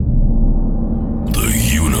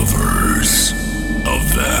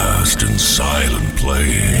silent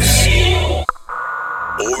place.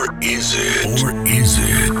 Or is it? Or is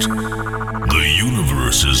it? The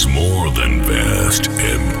universe is more than vast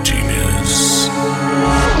emptiness.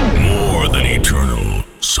 More than eternal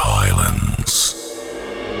silence.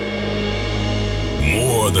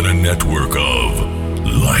 More than a network of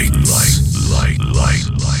lights.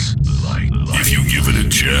 If you give it a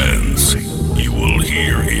chance, you will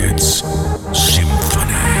hear its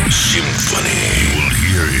symphony. You will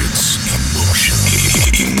hear its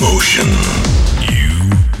emotion.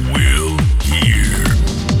 You will hear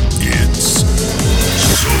its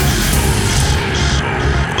soul.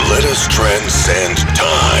 Let us transcend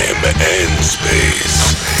time and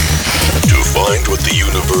space to find what the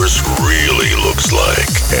universe really looks like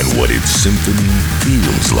and what its symphony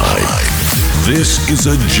feels like. This is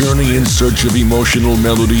a journey in search of emotional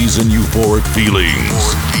melodies and euphoric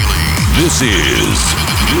feelings. This is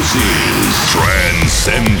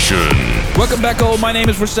Trancescension. Welcome back all, my name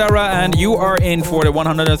is Rosara and you are in for the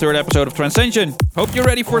 103rd episode of Trancescension. Hope you're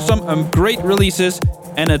ready for some great releases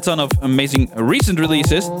and a ton of amazing recent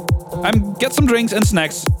releases. Get some drinks and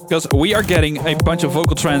snacks, because we are getting a bunch of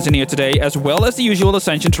vocal trance in here today, as well as the usual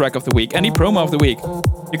Ascension track of the week and the promo of the week.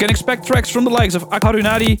 You can expect tracks from the likes of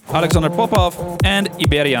Akharunadi, Alexander Popov, and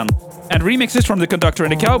Iberian, and remixes from The Conductor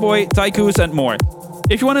and the Cowboy, Taikus, and more.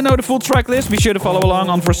 If you want to know the full track list, be sure to follow along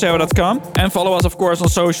on forseo.com, and follow us, of course, on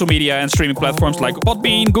social media and streaming platforms like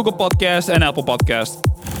Podbean, Google Podcast, and Apple Podcast.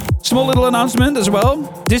 Small little announcement as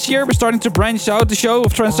well. This year we're starting to branch out the show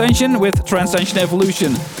of Trancescension with Trancescension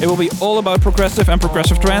Evolution. It will be all about progressive and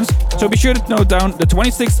progressive trance, so be sure to note down the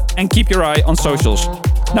 26th and keep your eye on socials.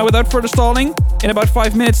 Now without further stalling, in about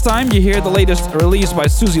 5 minutes time you hear the latest release by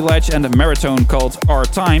Susie Ledge and the Maratone called Our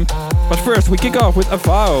Time. But first we kick off with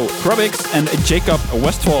Avao, Krobix and Jacob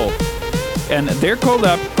Westfall and their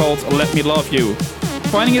collab called Let Me Love You,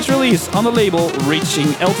 finding its release on the label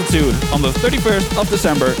Reaching Altitude on the 31st of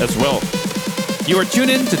December as well. You are tuned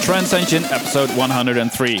in to Trancescension episode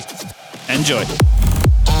 103. Enjoy.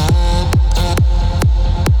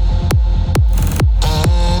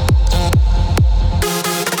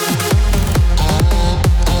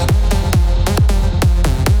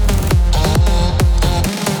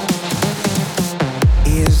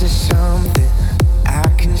 Is there something I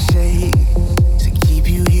can say to keep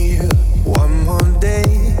you here one more day?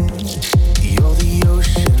 You're the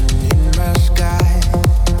ocean in my sky.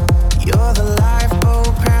 You're the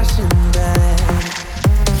lifeboat passing by.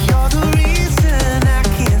 You're the reason I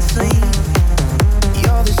can't sleep.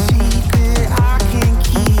 You're the secret I can't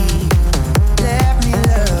keep. Let me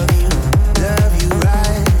love you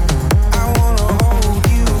right. I wanna hold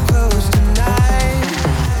you close tonight.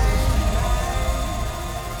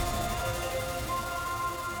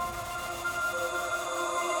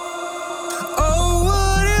 Oh,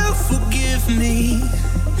 would you forgive me?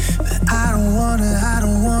 But I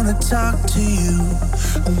don't wanna talk to you.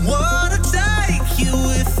 I wanna take you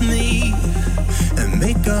with me and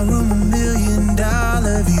make our room $1 million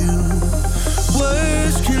view.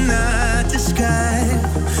 Words cannot describe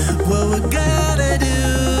what we gotta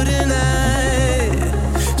do tonight.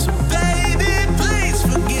 So baby, please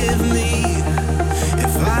forgive me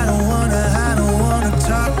if I don't wanna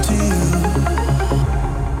talk to you.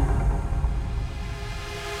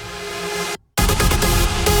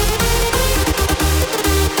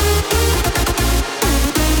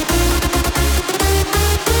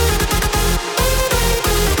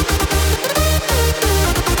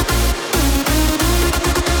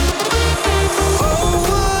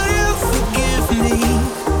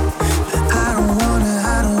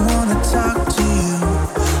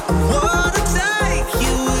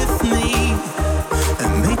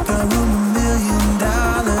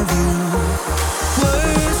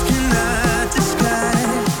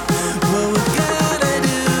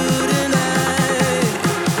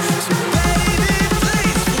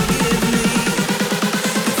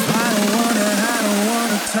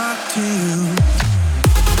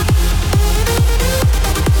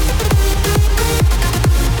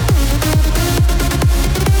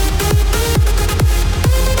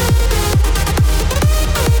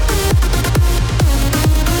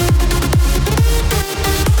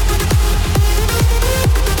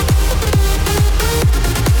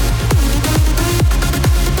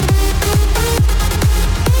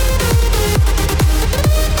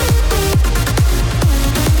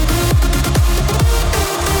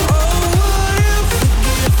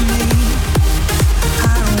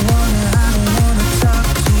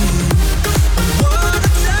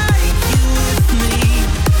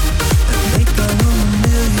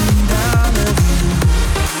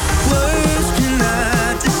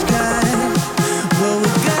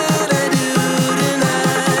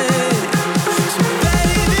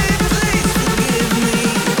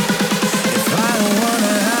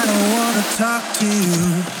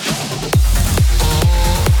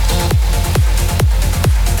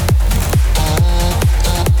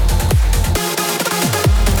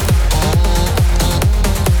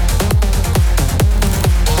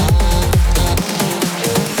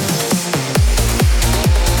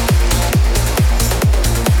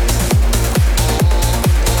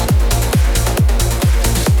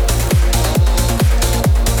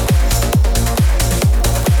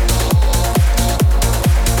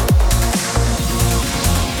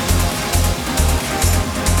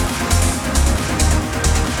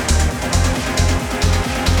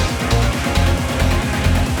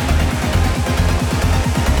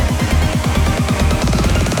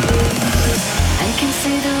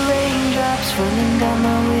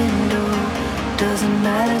 doesn't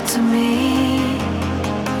matter to me.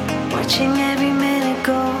 Watching every minute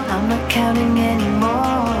go, I'm not counting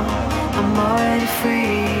anymore. I'm already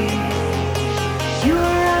free. You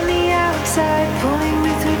were on the outside, pulling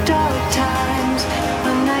me through dark times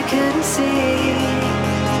when I couldn't see.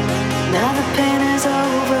 Now the pain is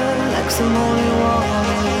over, like some holy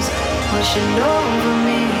waters washing over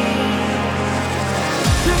me.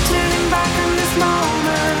 No turning back in this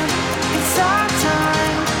moment. It's our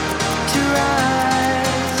time to rise.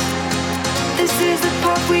 This is the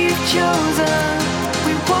path we've chosen.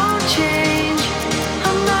 We won't change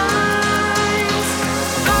our minds.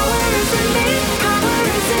 Power is in me, power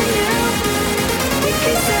is in you. We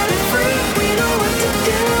can set it free, we know what to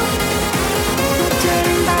do. No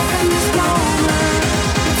turning back in this moment.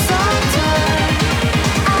 It's our time,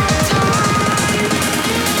 our time.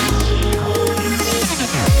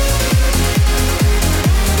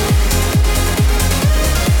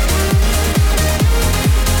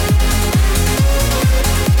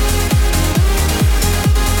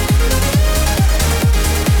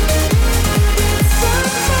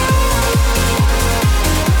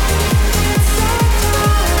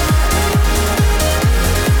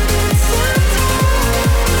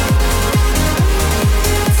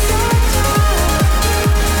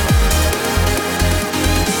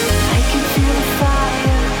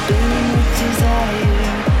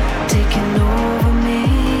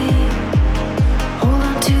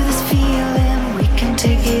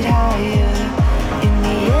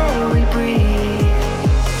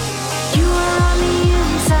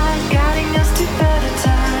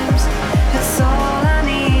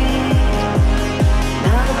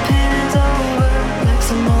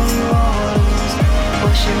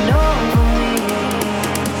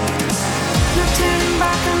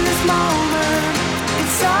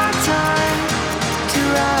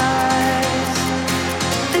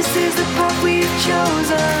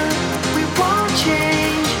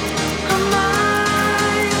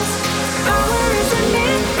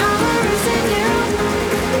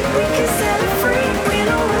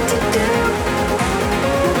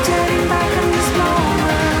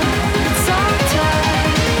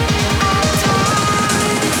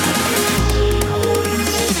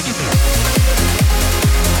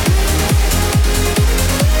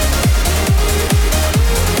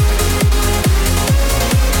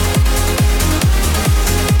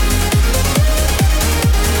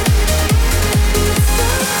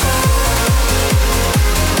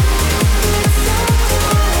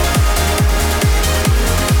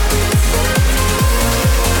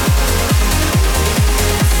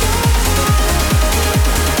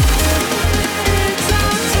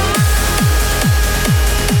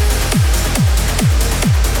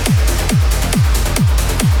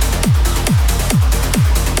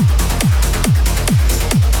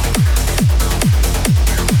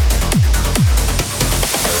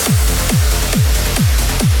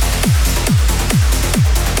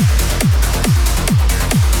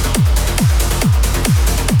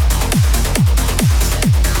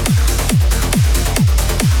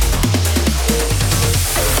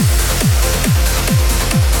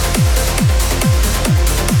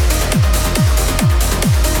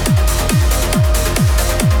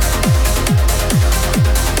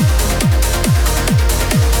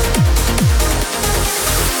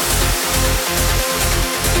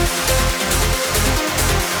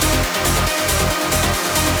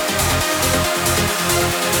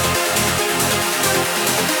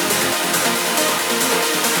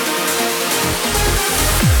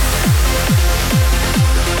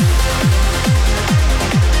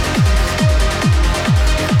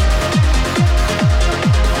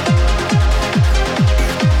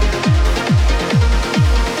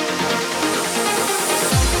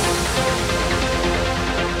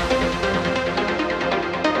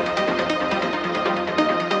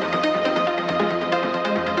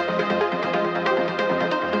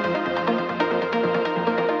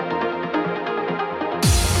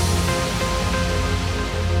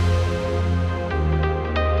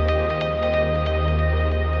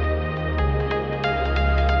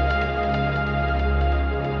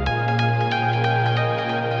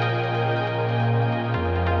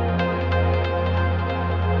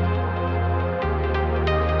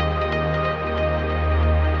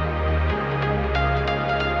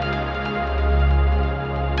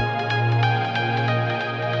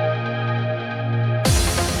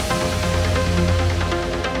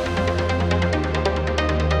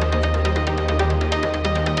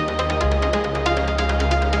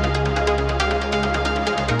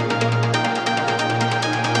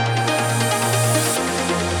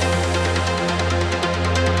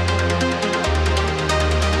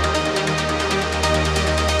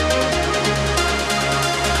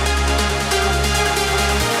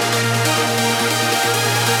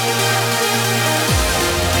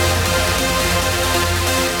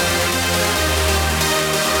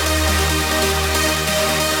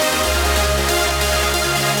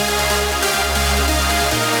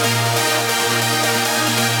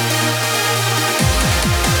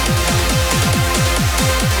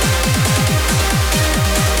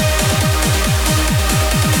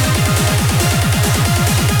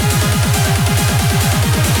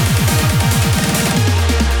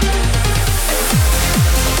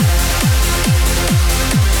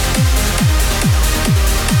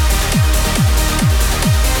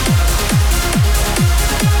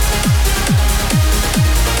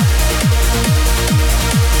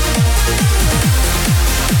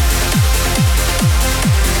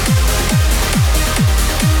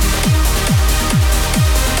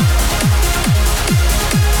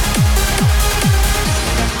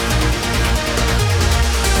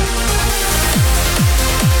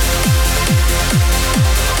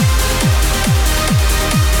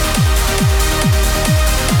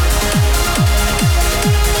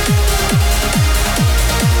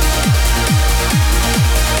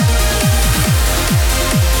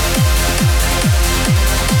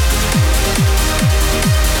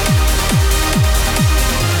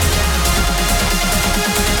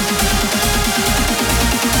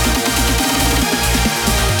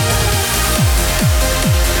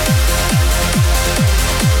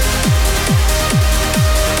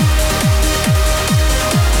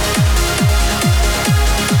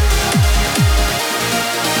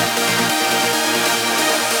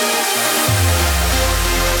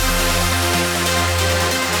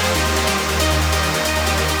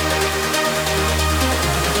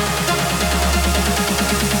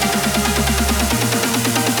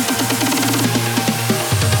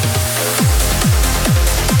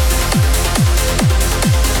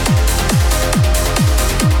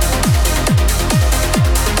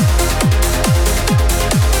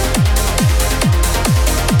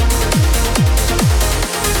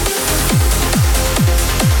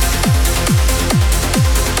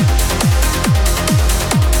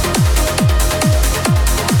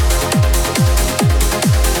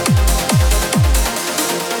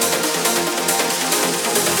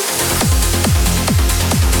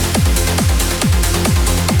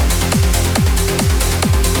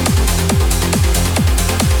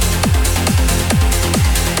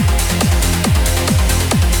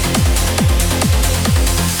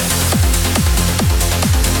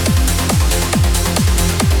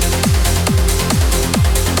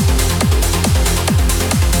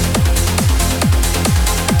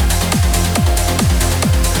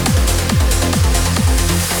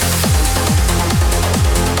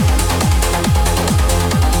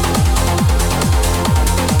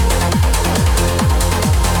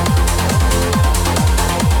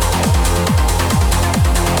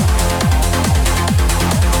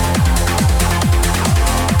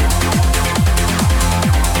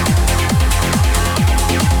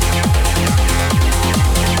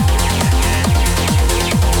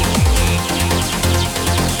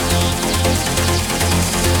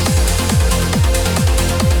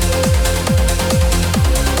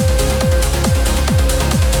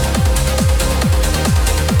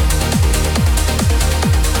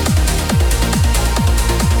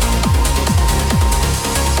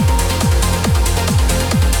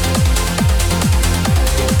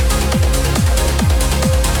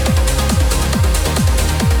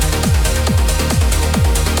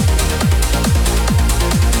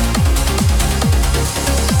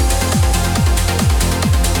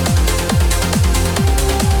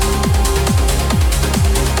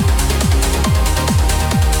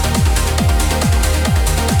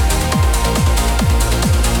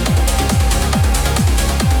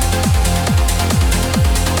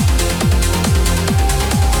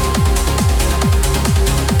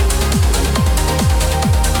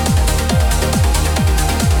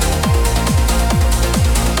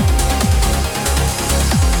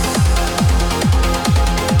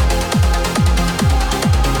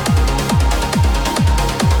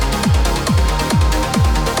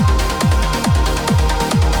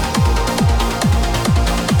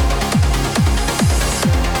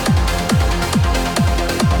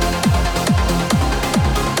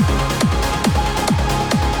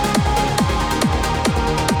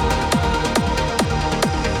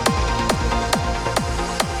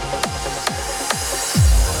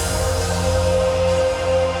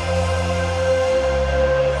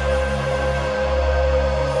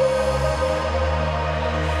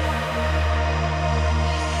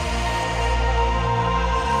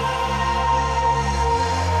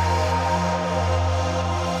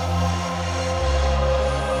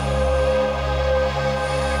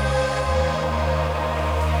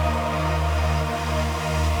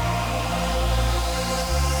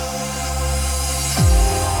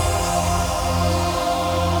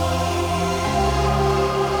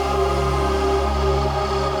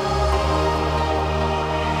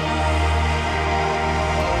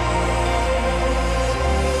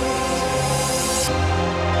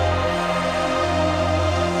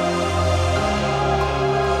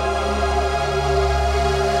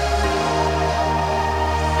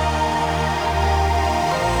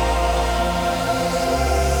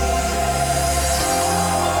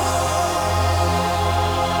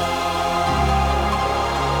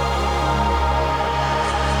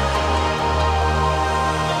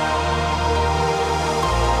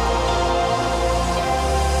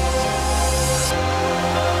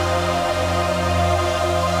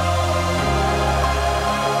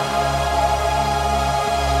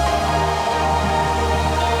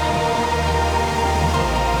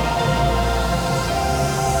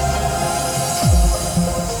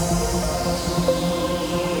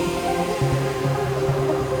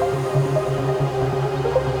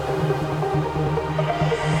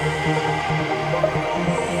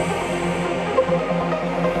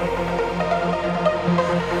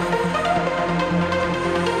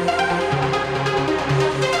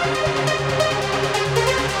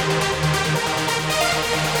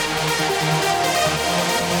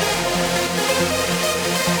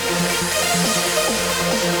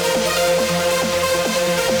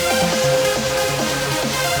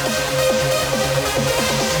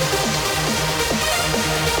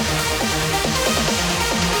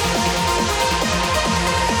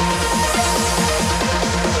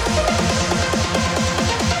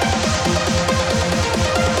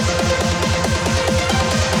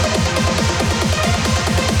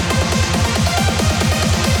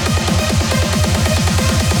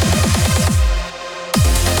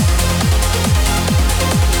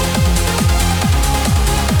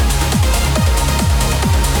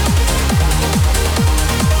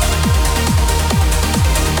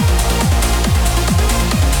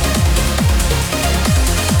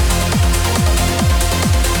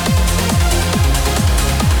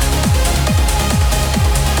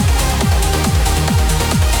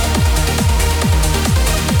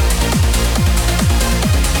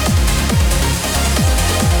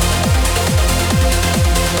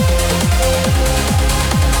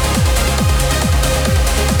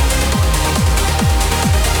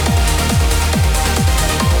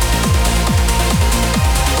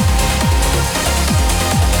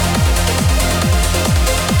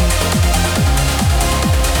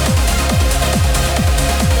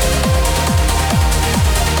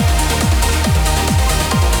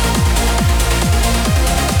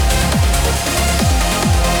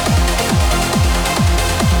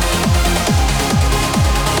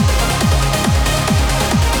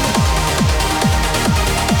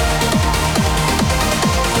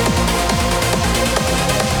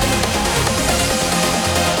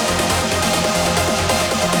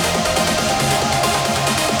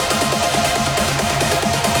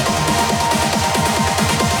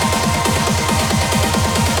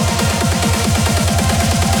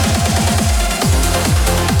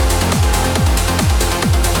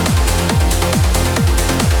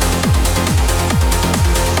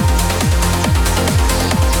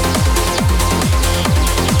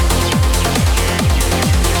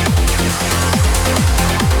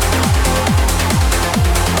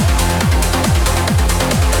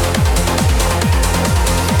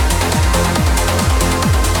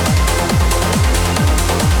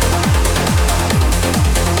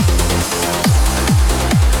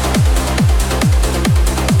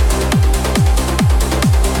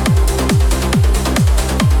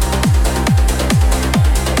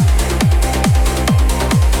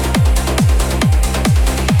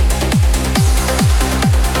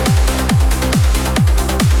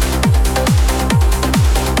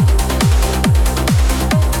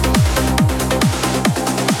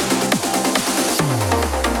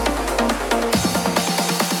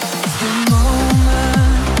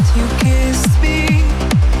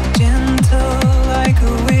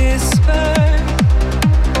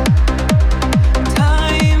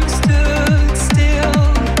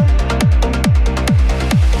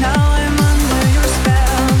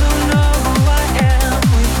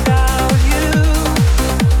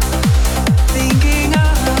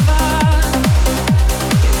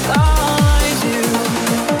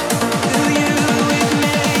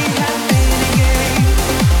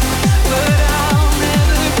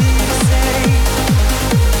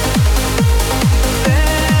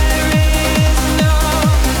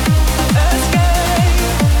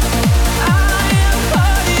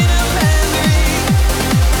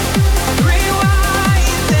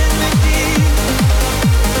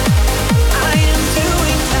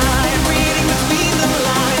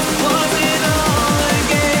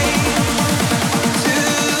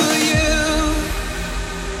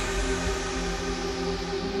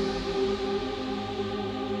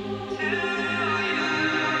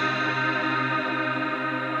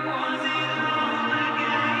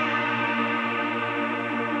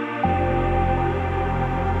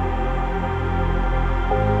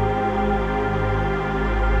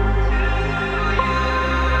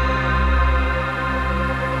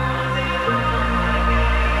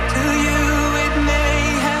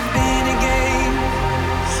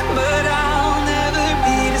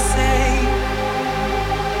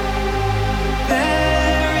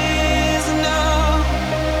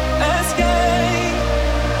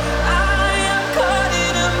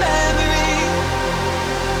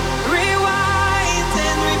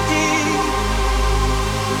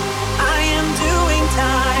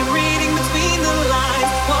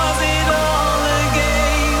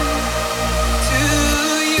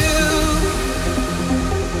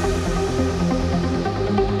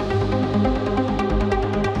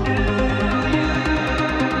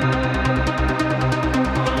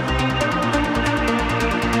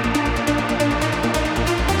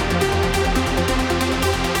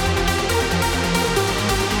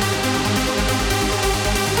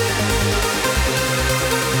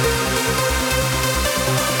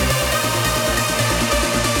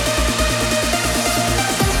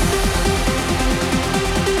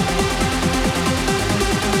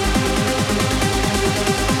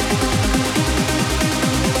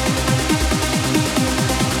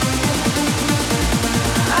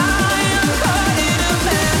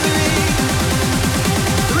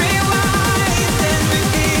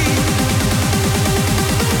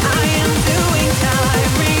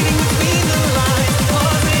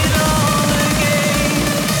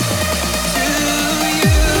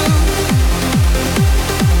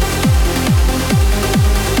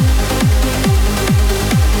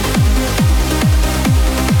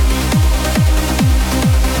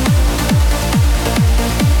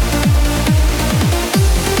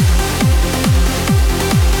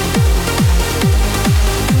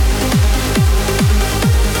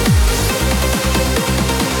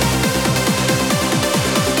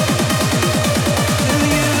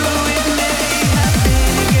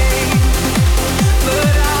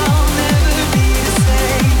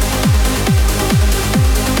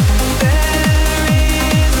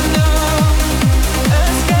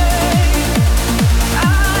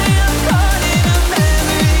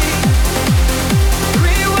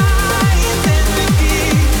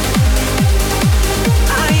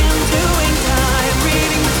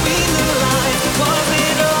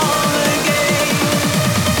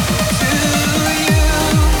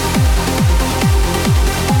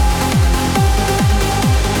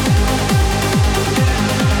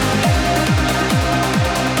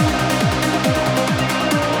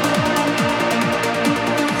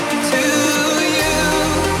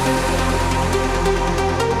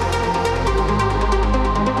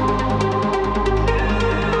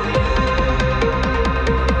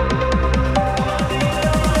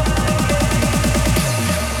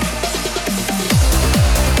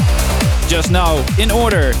 So, in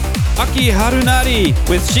order, Aki Harunari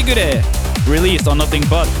with Shigure, released on Nothing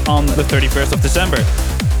But on the 31st of December.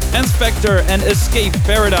 Inspector and Escape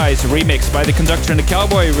Paradise remix by The Conductor and the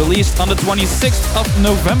Cowboy, released on the 26th of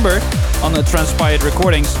November on the Transpired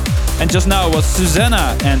Recordings. And just now was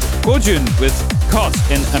Susanna and Kojun with Caught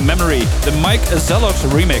in a Memory, the Mike Zelox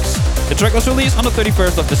remix. The track was released on the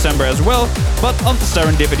 31st of December as well, but on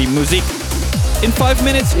Serendipity Music. In 5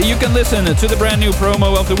 minutes, you can listen to the brand new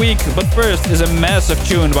promo of the week, but first is a massive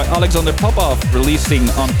tune by Alexander Popov, releasing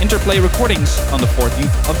on Interplay Recordings on the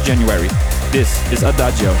 14th of January. This is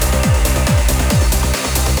Adagio.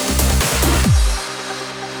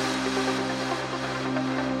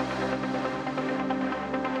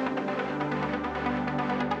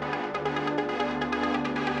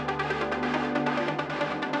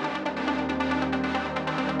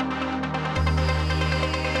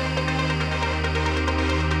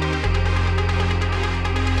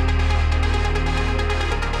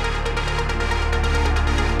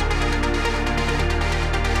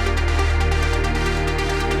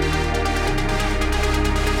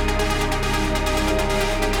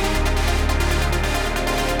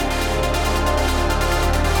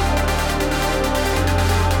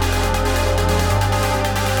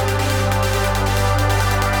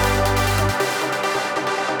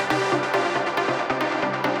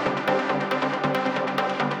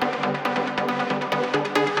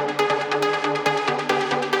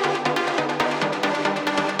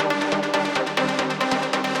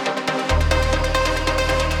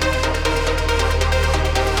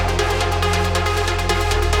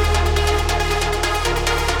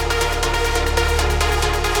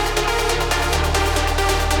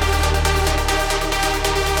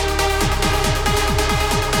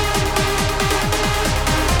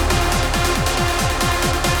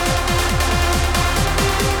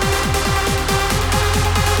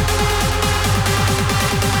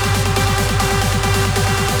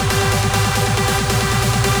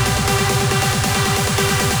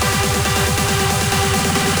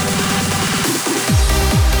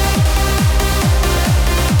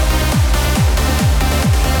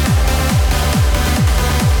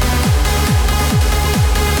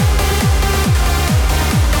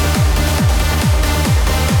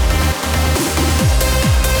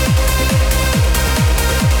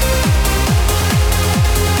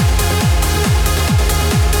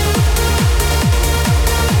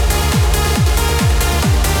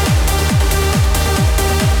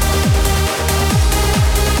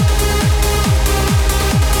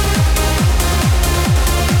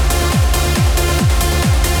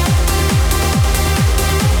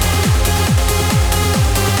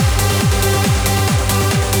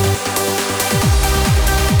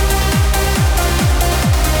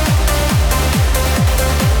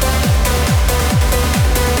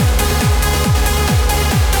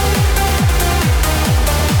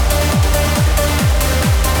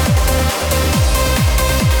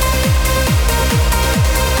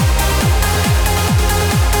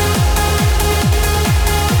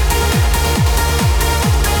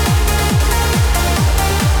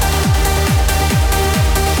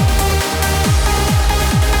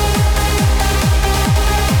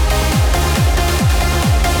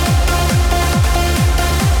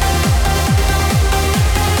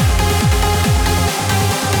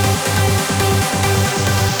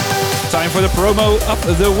 For the promo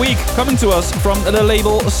of the week, coming to us from the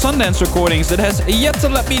label Sundance Recordings, that has yet to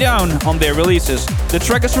let me down on their releases. The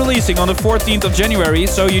track is releasing on the 14th of January,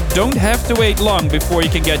 so you don't have to wait long before you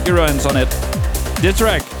can get your hands on it. The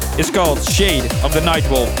track is called Shade of the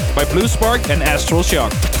Nightwolf by Blue Spark and Astral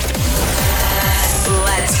Shock.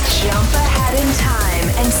 Let's jump ahead in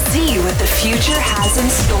time and see what the future has in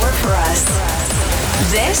store for us.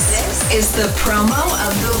 This is the promo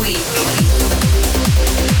of the week.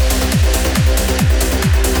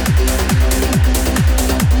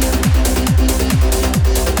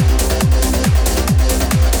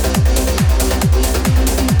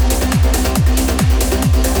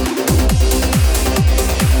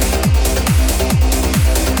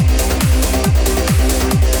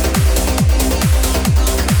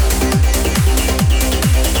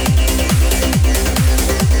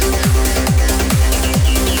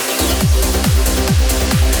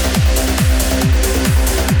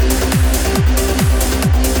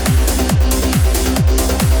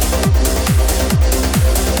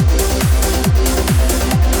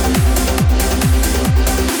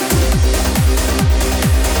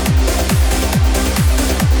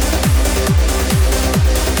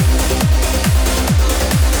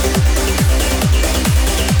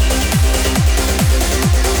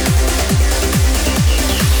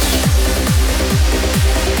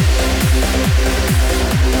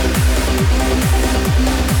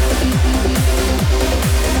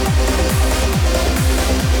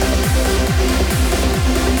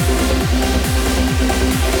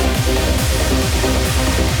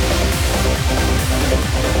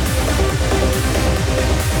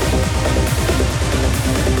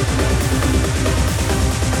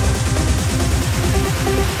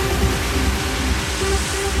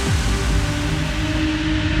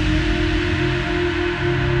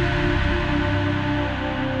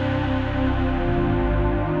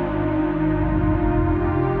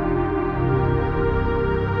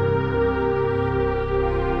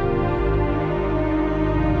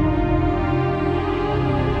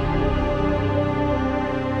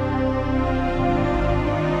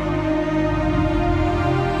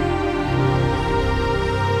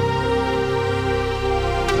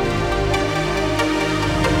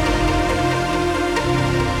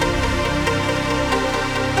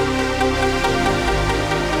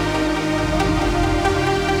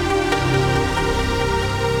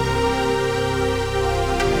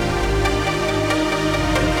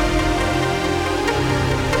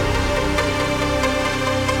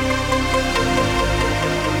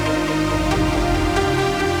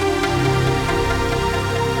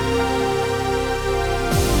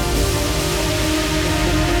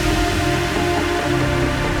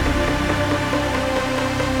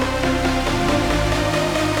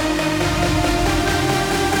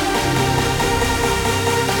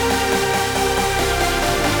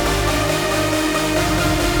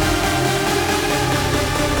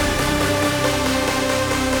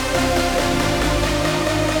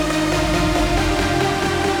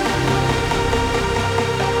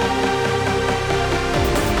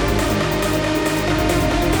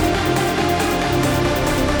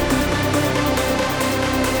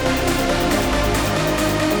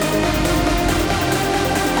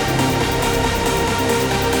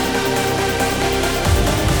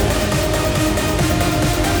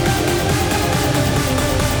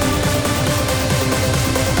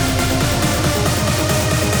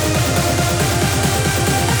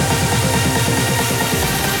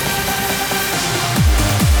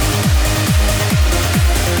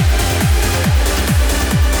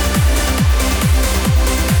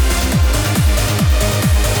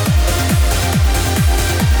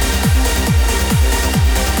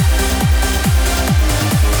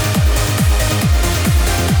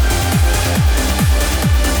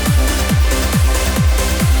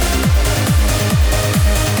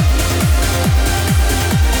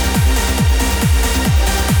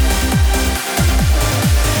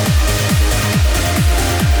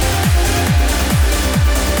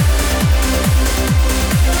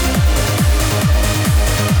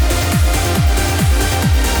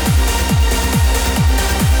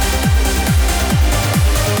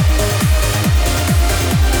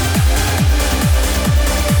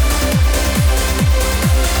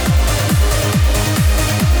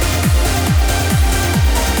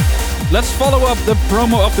 Let's follow up the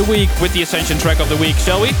promo of the week with the Ascension track of the week,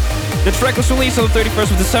 shall we? The track was released on the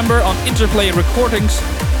 31st of December on Interplay Recordings,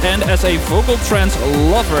 and as a vocal trance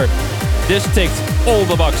lover, this ticked all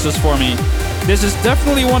the boxes for me. This is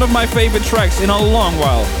definitely one of my favorite tracks in a long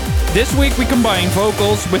while. This week we combine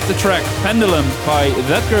vocals with the track Pendulum by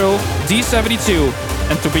That Girl, D72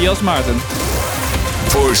 and Tobias Martin.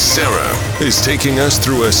 For Sarah is taking us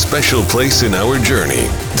through a special place in our journey.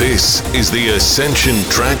 This is the Ascension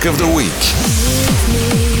track of the week.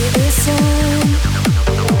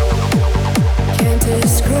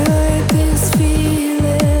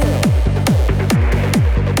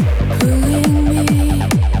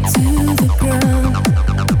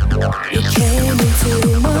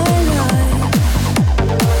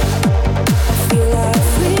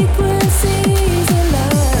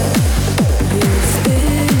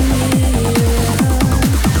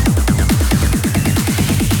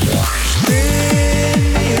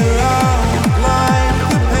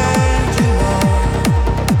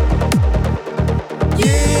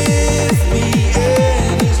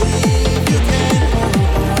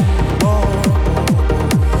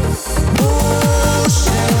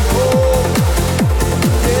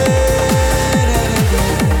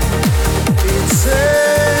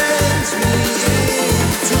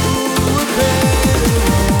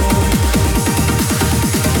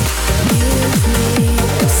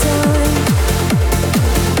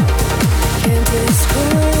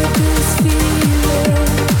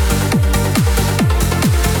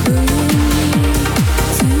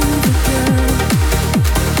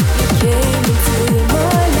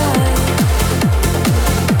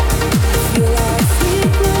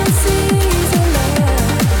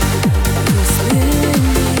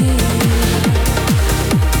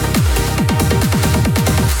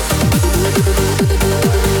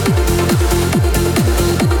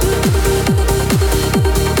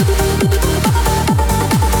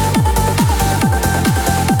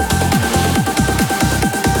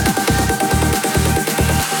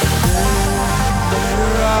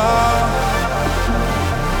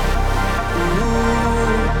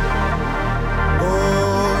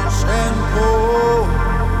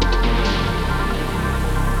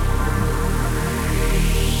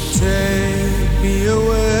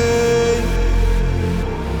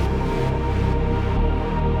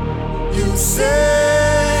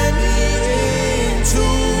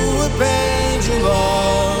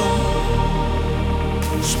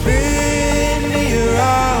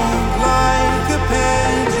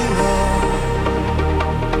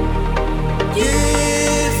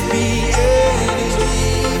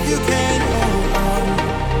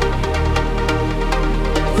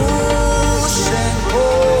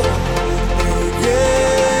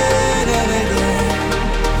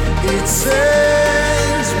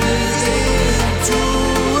 Sends me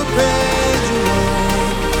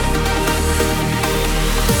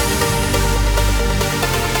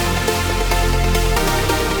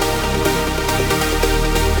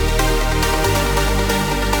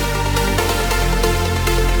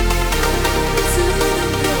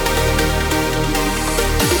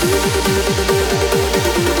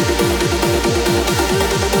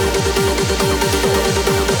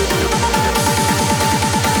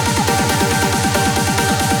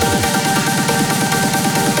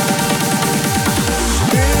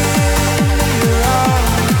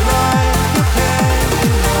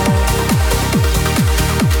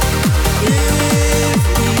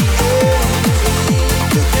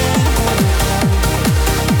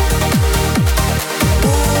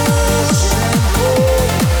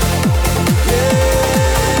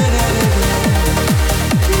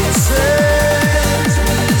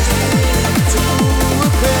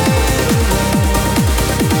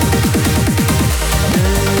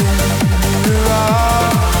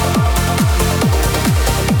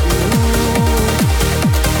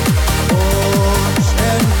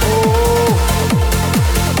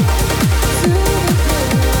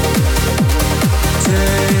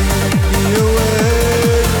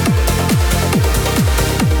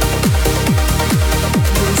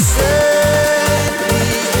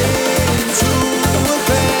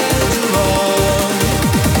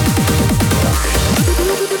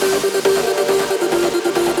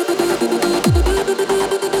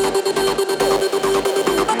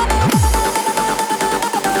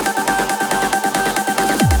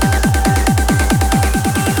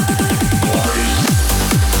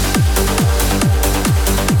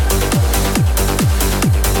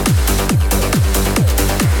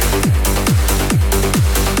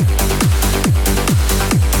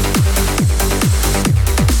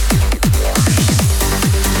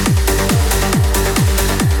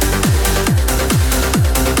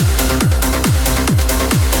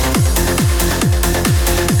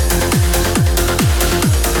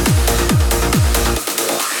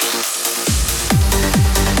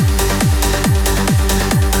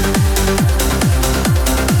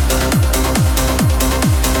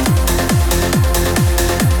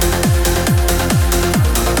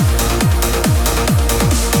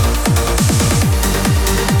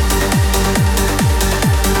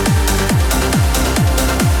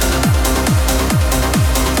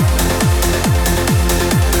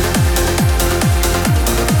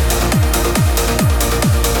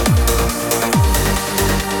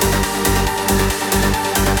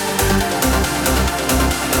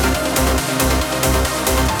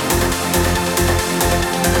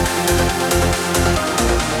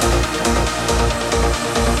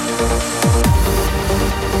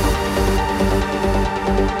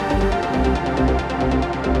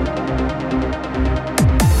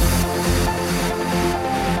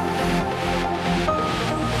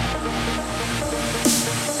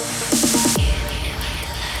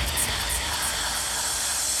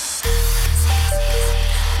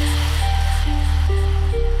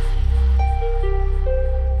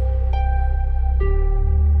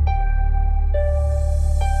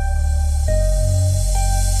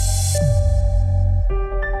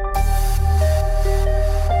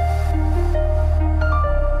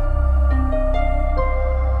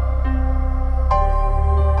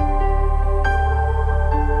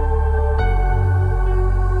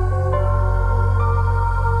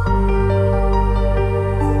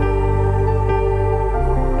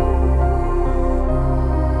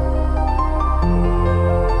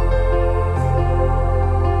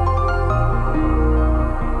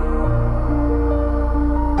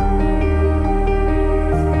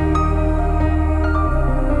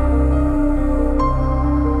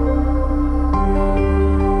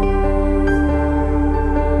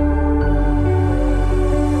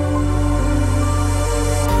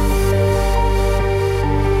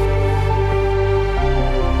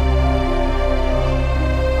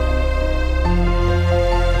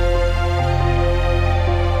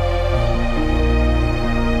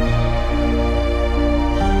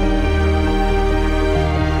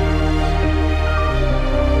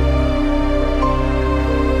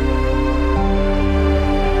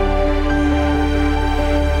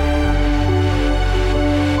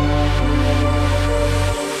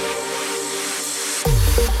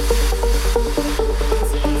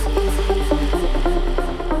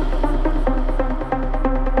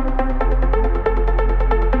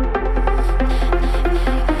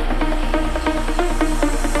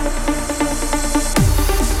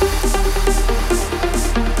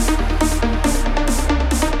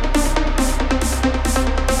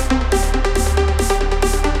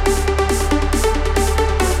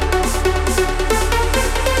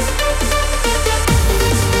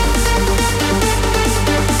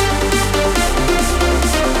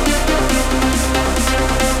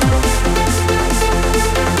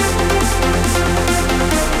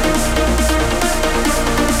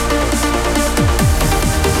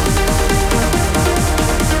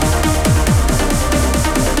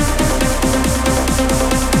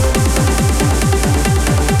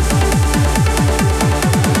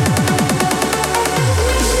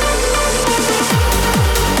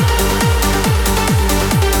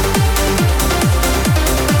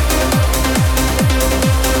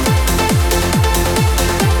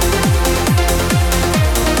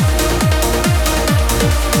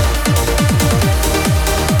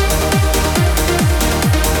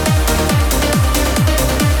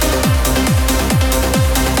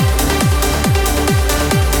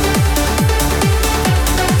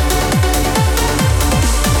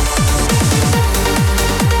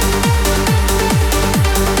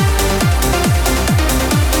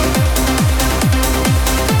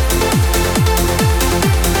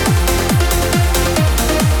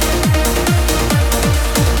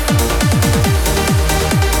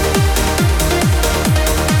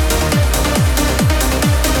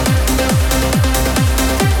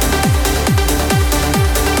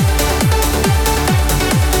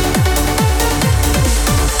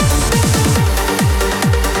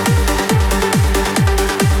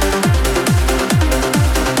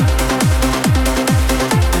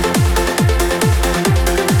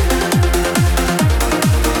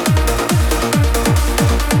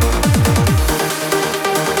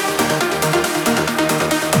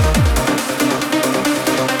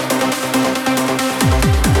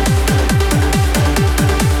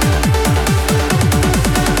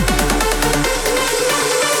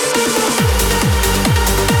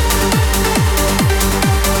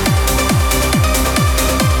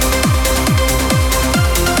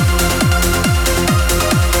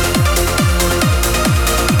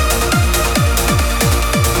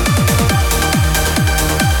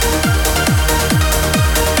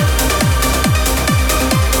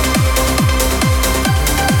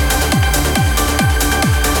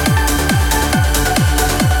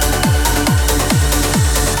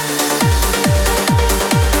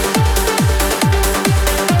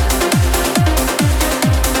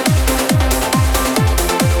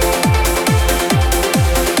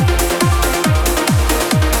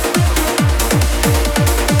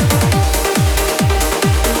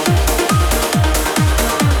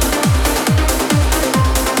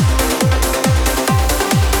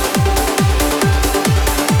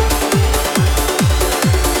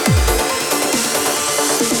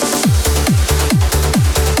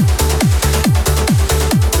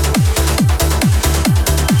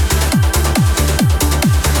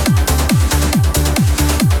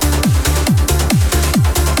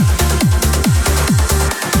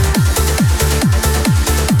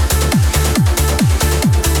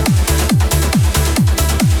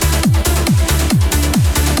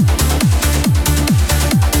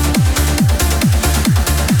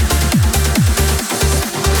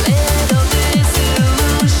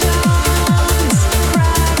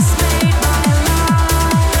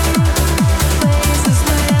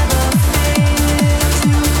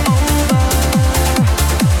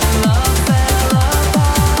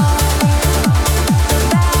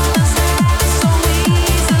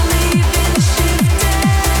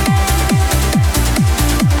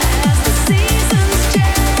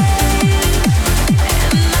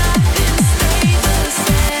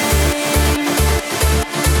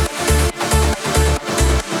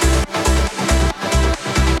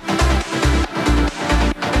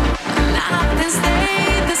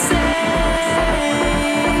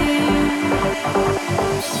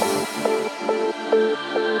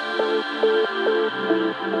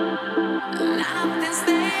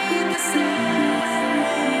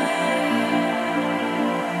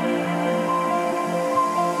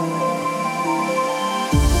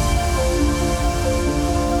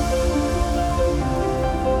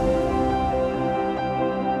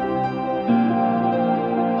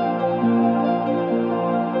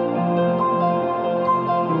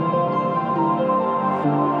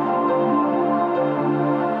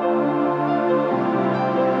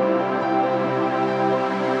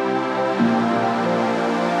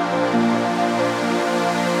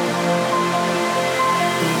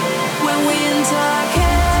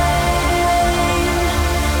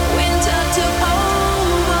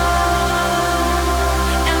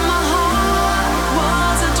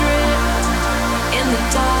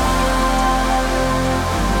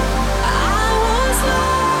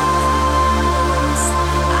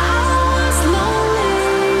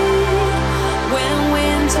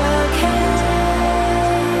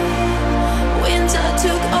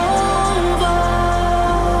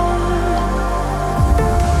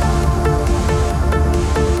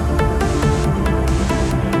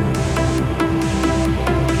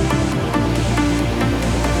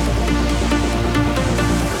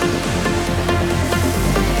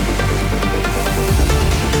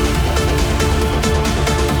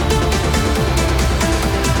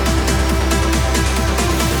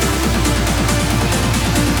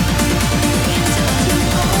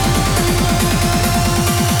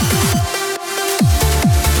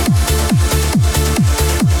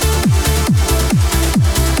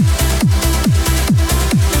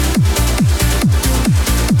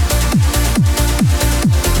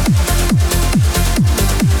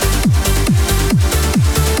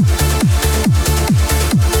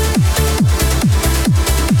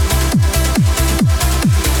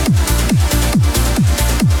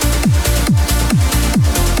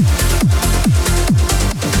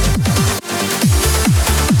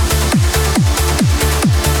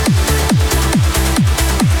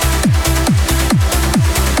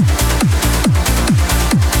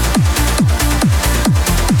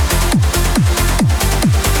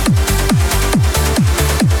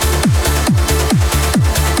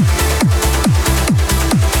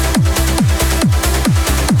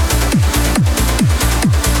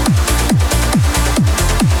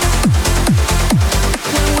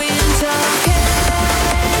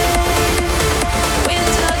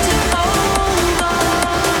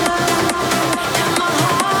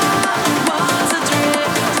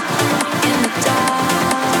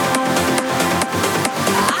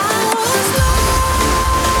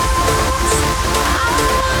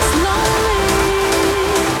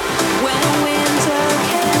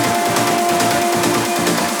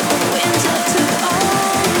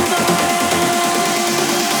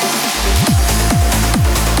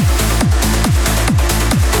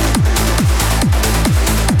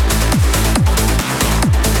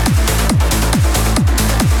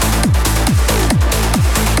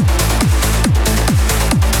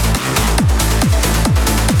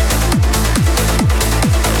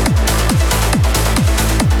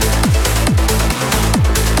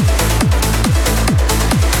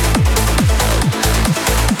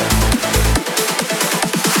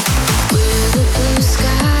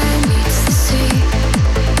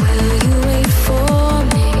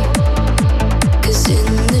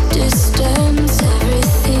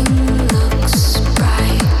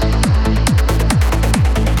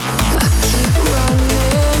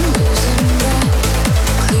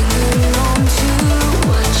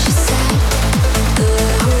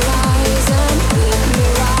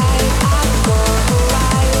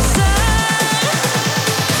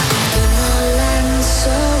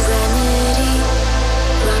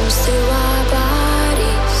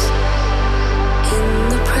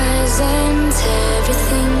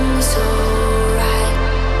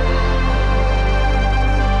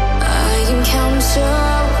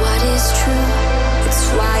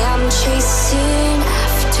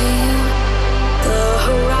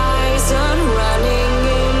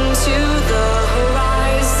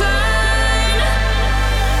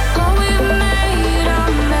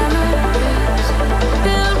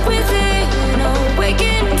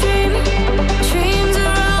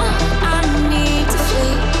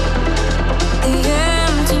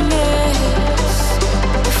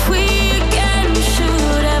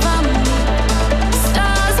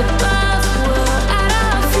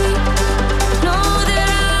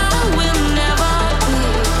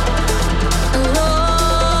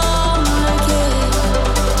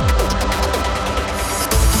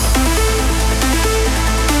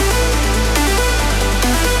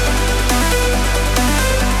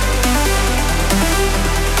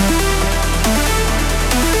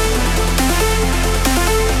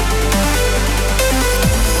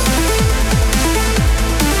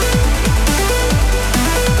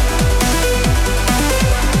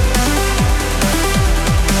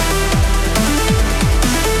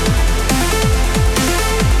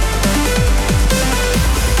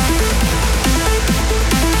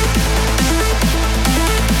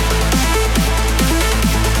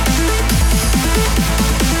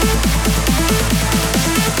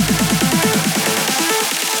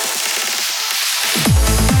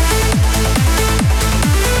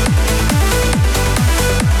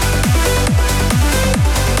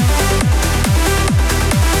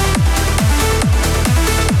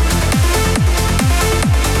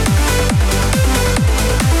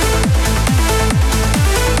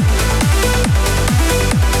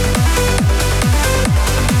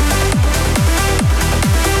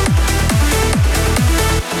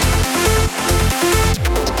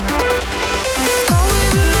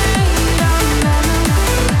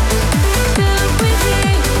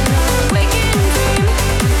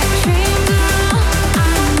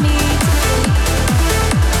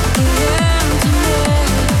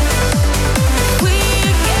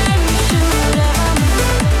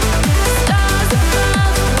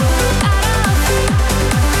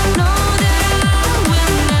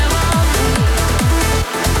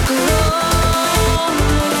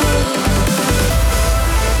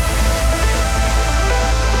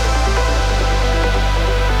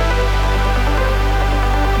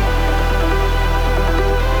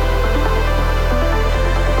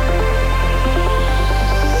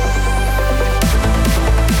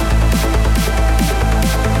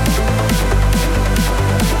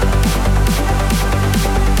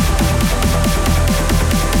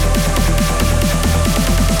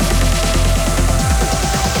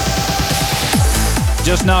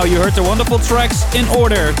Just now you heard the wonderful tracks in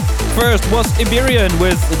order. First was Iberian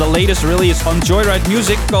with the latest release on Joyride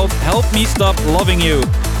Music called Help Me Stop Loving You.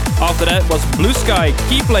 After that was Blue Sky,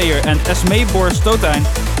 Key Player and Esme Borstotijn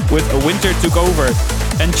with A Winter Took Over.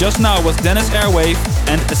 And just now was Dennis Airwave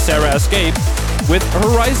and Sarah Escape with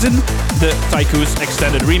Horizon, the Taiku's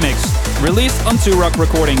extended remix, released on 2 Rock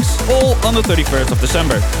Recordings, all on the 31st of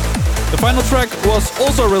December. The final track was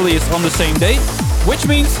also released on the same day, which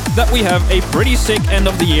means that we have a pretty sick end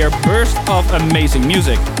of the year burst of amazing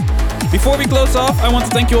music. Before we close off, I want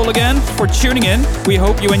to thank you all again for tuning in. We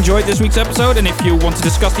hope you enjoyed this week's episode, and if you want to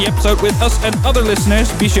discuss the episode with us and other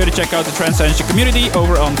listeners, be sure to check out the Trancescension community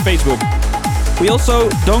over on Facebook. We also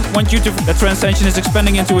don't want you to... Trancescension is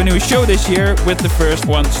expanding into a new show this year, with the first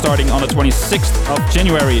one starting on the 26th of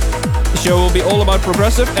January. The show will be all about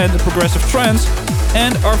progressive and progressive trance,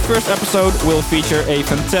 and our first episode will feature a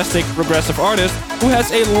fantastic progressive artist who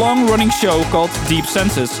has a long-running show called Deep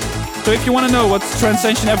Senses. So if you want to know what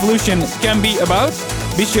Trancescension Evolution can be about,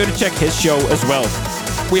 be sure to check his show as well.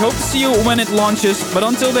 We hope to see you when it launches, but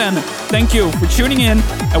until then, thank you for tuning in,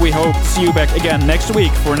 and we hope to see you back again next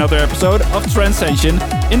week for another episode of Trancescension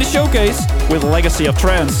in the showcase with Legacy of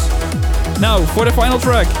Trance. Now, for the final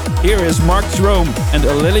track, here is Mark Jerome and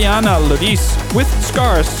Liliana Lodis with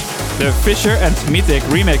Scars, the Fisher and Mythic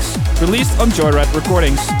remix, released on Joyride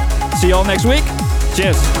Recordings. See you all next week.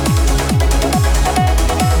 Cheers!